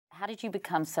How did you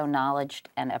become so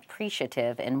knowledgeable and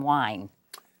appreciative in wine?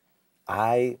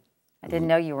 I didn't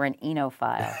know you were an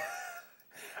enophile.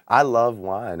 I love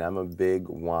wine. I'm a big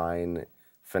wine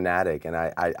fanatic, and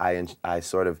I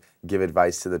sort of give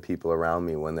advice to the people around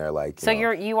me when they're like, so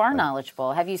you are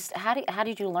knowledgeable. How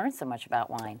did you learn so much about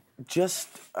wine? Just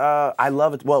I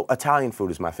love it. Well, Italian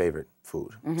food is my favorite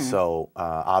food. So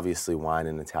obviously wine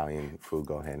and Italian food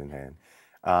go hand in hand.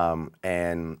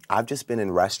 And I've just been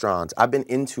in restaurants. I've been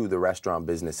into the restaurant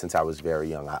business since I was very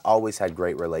young. I always had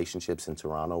great relationships in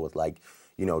Toronto with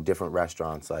different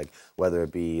restaurants, like whether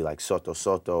it be like Sotto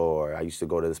Sotto, or I used to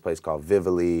go to this place called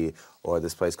Vivoli, or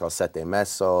this place called Sette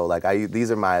Messo. Like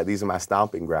these are my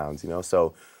stomping grounds,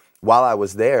 So while I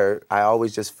was there, I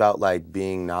always just felt like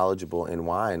being knowledgeable in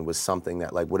wine was something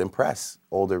that would impress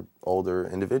older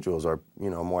individuals or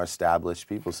more established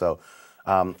people. So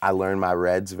I learned my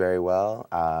reds very well.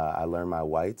 I learned my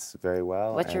whites very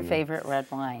well. What's your favorite red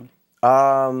wine?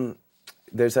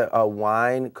 There's a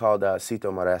wine called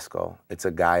Sito Moresco. It's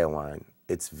a Gaia wine.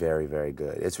 It's very, very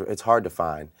good. It's hard to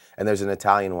find. And there's an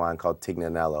Italian wine called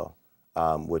Tignanello,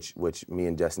 which me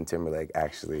and Justin Timberlake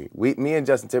me and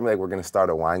Justin Timberlake were going to start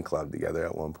a wine club together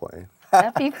at one point.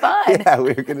 That'd be fun. Yeah,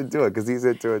 we were going to do it because he's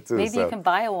into it too. Maybe you can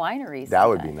buy a winery. That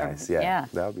would be nice. Yeah,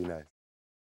 that would be nice.